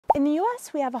In the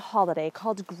US, we have a holiday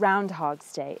called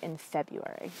Groundhog's Day in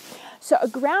February. So a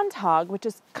groundhog, which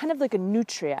is kind of like a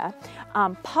nutria,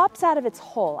 pops out of its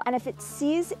hole, and if it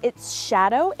sees its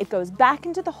shadow, it goes back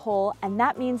into the hole, and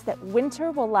that means that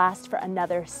winter will last for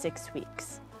another 6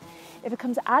 weeks. If it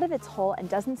comes out of its hole and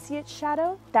doesn't see its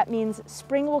shadow, that means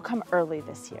spring will come early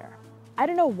this year. I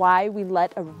don't know why we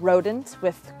let a rodent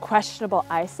with questionable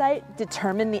eyesight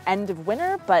determine the end of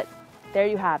winter, but there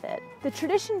you have it. The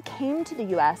tradition came to the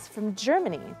US from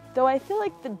Germany, though I feel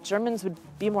like the Germans would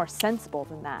be more sensible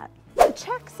than that. The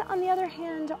Czechs, on the other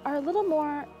hand, are a little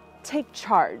more take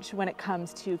charge when it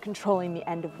comes to controlling the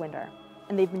end of winter,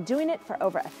 and they've been doing it for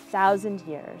over 1,000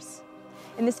 years.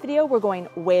 In this video, we're going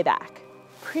way back.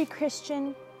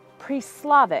 Pre-Christian,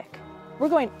 pre-Slavic. We're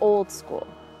going old school.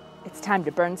 It's time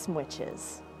to burn some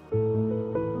witches.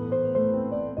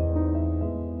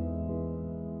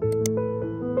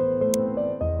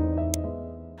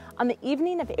 On the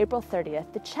evening of April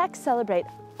 30th, the Czechs celebrate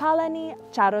Palení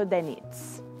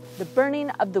čarodějnic, the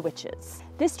burning of the witches.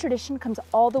 This tradition comes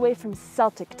all the way from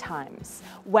Celtic times,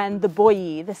 when the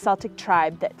boji, the Celtic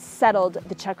tribe that settled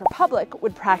the Czech Republic,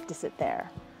 would practice it there.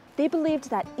 They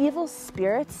believed that evil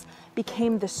spirits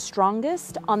became the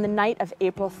strongest on the night of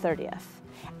April 30th.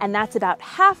 And that's about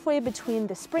halfway between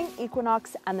the spring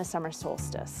equinox and the summer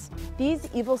solstice. These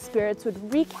evil spirits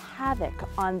would wreak havoc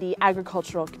on the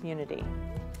agricultural community.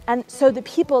 And so the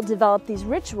people developed these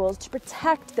rituals to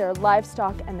protect their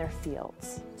livestock and their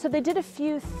fields. So they did a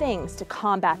few things to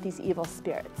combat these evil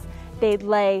spirits. They'd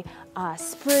lay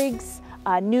sprigs,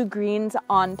 new greens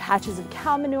on patches of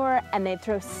cow manure, and they'd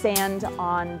throw sand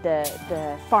on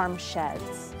the farm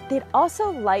sheds. They'd also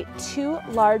light 2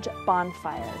 large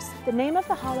bonfires. The name of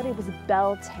the holiday was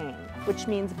Beltane, which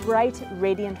means bright,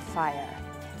 radiant fire.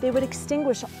 They would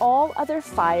extinguish all other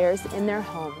fires in their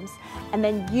homes and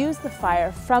then use the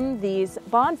fire from these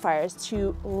bonfires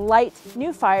to light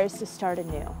new fires to start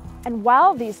anew. And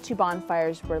while these 2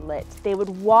 bonfires were lit, they would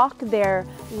walk their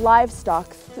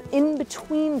livestock in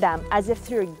between them as if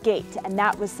through a gate, and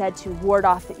that was said to ward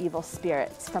off the evil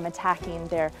spirits from attacking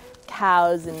their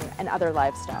cows and other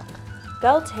livestock.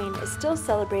 Beltane is still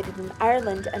celebrated in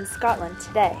Ireland and Scotland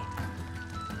today.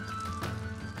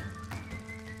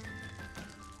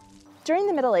 During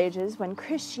the Middle Ages, when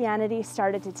Christianity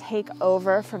started to take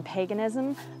over from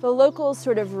paganism, the locals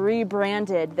sort of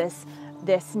rebranded this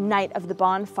night of the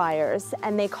bonfires,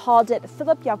 and they called it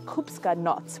Philip Jakubska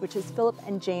Noc, which is Philip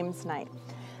and James night.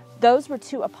 Those were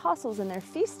 2 apostles, and their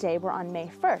feast day were on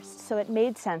May 1st, so it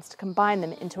made sense to combine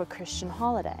them into a Christian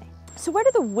holiday. So where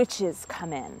do the witches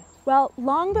come in? Well,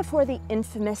 long before the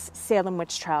infamous Salem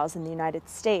witch trials in the United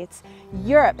States,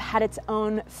 Europe had its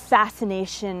own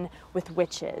fascination with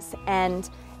witches, and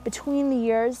between the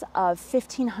years of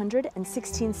 1500 and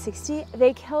 1660,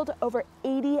 they killed over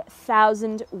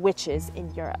 80,000 witches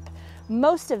in Europe,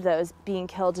 most of those being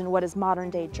killed in what is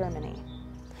modern-day Germany.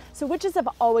 So witches have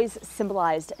always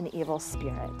symbolized an evil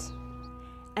spirit.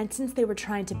 And since they were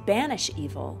trying to banish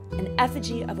evil, an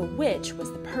effigy of a witch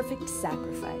was the perfect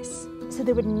sacrifice. So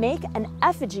they would make an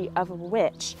effigy of a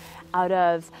witch out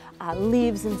of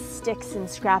leaves and sticks and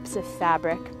scraps of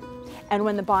fabric. And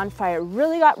when the bonfire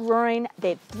really got roaring,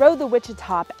 they'd throw the witch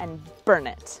atop and burn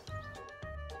it.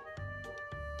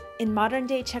 In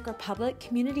modern-day Czech Republic,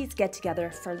 communities get together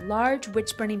for large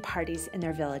witch-burning parties in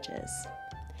their villages.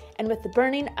 And with the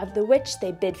burning of the witch,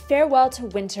 they bid farewell to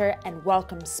winter and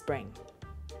welcome spring.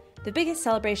 The biggest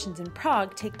celebrations in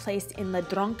Prague take place in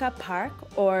Ledronka Park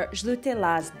or Žluté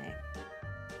Lázně.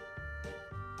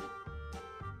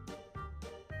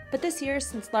 But this year,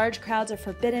 since large crowds are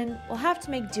forbidden, we'll have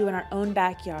to make do in our own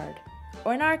backyard,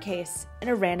 or in our case, in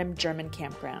a random German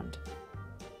campground.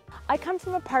 I come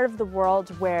from a part of the world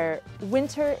where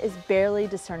winter is barely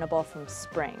discernible from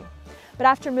spring. But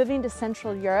after moving to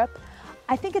Central Europe,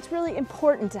 I think it's really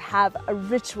important to have a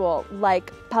ritual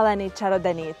like Palení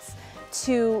čarodějnic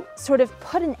to sort of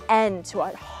put an end to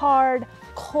a hard,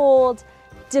 cold,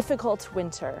 difficult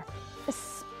winter,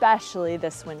 especially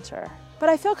this winter. But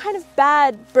I feel kind of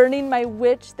bad burning my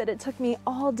witch that it took me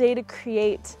all day to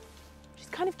create. She's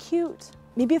kind of cute.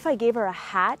 Maybe if I gave her a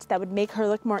hat, that would make her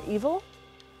look more evil?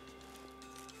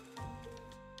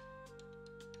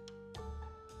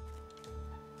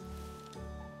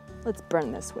 Let's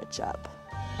burn this witch up.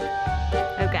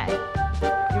 Okay.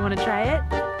 You want to try it?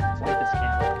 Light this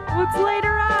candle. Let's light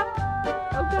her up!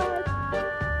 Oh God.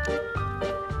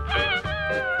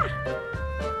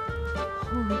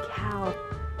 Holy cow.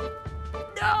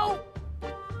 No!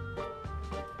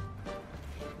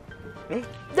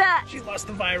 She lost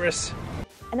the virus.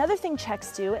 Another thing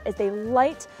Czechs do is they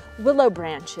light willow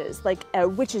branches, like a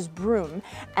witch's broom,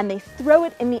 and they throw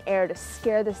it in the air to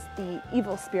scare the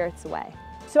evil spirits away.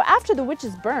 So after the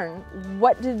witches burn,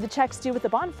 what did the Czechs do with the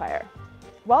bonfire?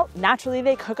 Well, naturally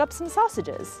they cook up some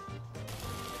sausages.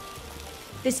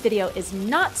 This video is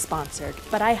not sponsored,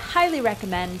 but I highly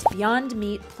recommend Beyond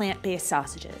Meat plant-based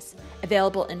sausages,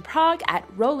 available in Prague at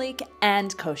Rolik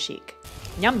and Košík.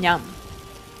 Yum yum.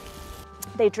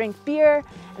 They drink beer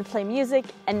and play music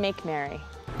and make merry.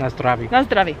 Na zdraví. Na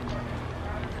zdraví.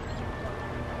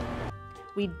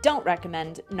 We don't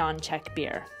recommend non-Czech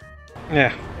beer.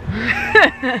 Yeah.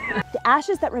 The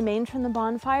ashes that remained from the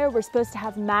bonfire were supposed to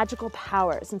have magical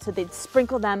powers, and so they'd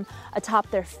sprinkle them atop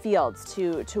their fields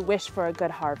to wish for a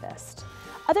good harvest.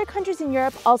 Other countries in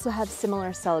Europe also have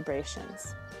similar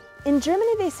celebrations. In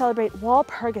Germany, they celebrate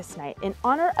Walpurgis Night in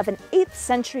honor of an 8th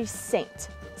century saint,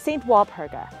 Saint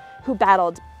Walpurga, who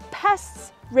battled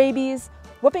pests, rabies,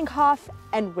 whooping cough,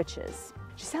 and witches.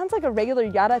 She sounds like a regular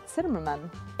Yara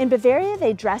Zimmerman. In Bavaria,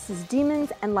 they dress as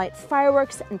demons and light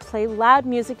fireworks and play loud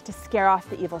music to scare off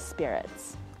the evil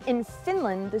spirits. In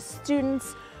Finland, the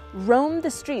students roam the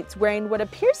streets wearing what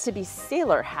appears to be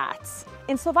sailor hats.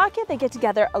 In Slovakia, they get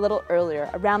together a little earlier,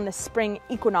 around the spring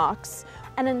equinox,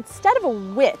 and instead of a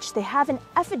witch, they have an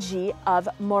effigy of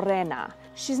Morena.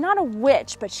 She's not a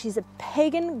witch, but she's a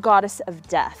pagan goddess of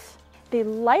death. They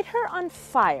light her on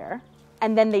fire,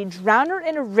 and then they drown her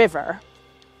in a river,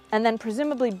 and then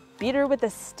presumably beat her with a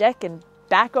stick and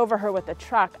back over her with a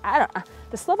truck. I don't know.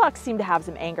 The Slovaks seem to have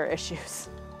some anger issues.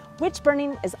 Witch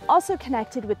burning is also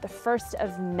connected with the 1st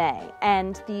of May,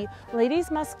 and the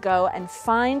ladies must go and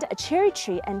find a cherry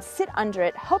tree and sit under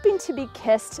it, hoping to be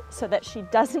kissed so that she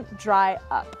doesn't dry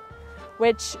up,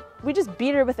 which we just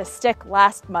beat her with a stick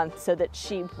last month so that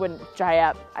she wouldn't dry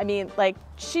up. I mean, like,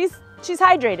 she's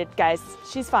hydrated, guys.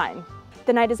 She's fine.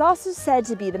 The night is also said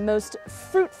to be the most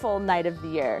fruitful night of the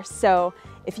year, so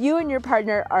if you and your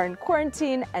partner are in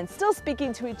quarantine and still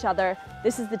speaking to each other,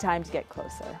 this is the time to get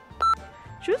closer.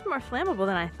 She was more flammable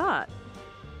than I thought.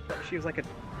 She was like a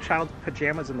child's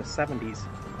pajamas in the 70s.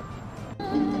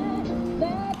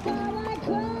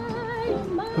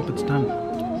 Hope it's done.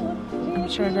 I'm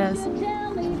sure it is.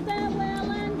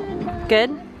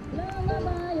 Good?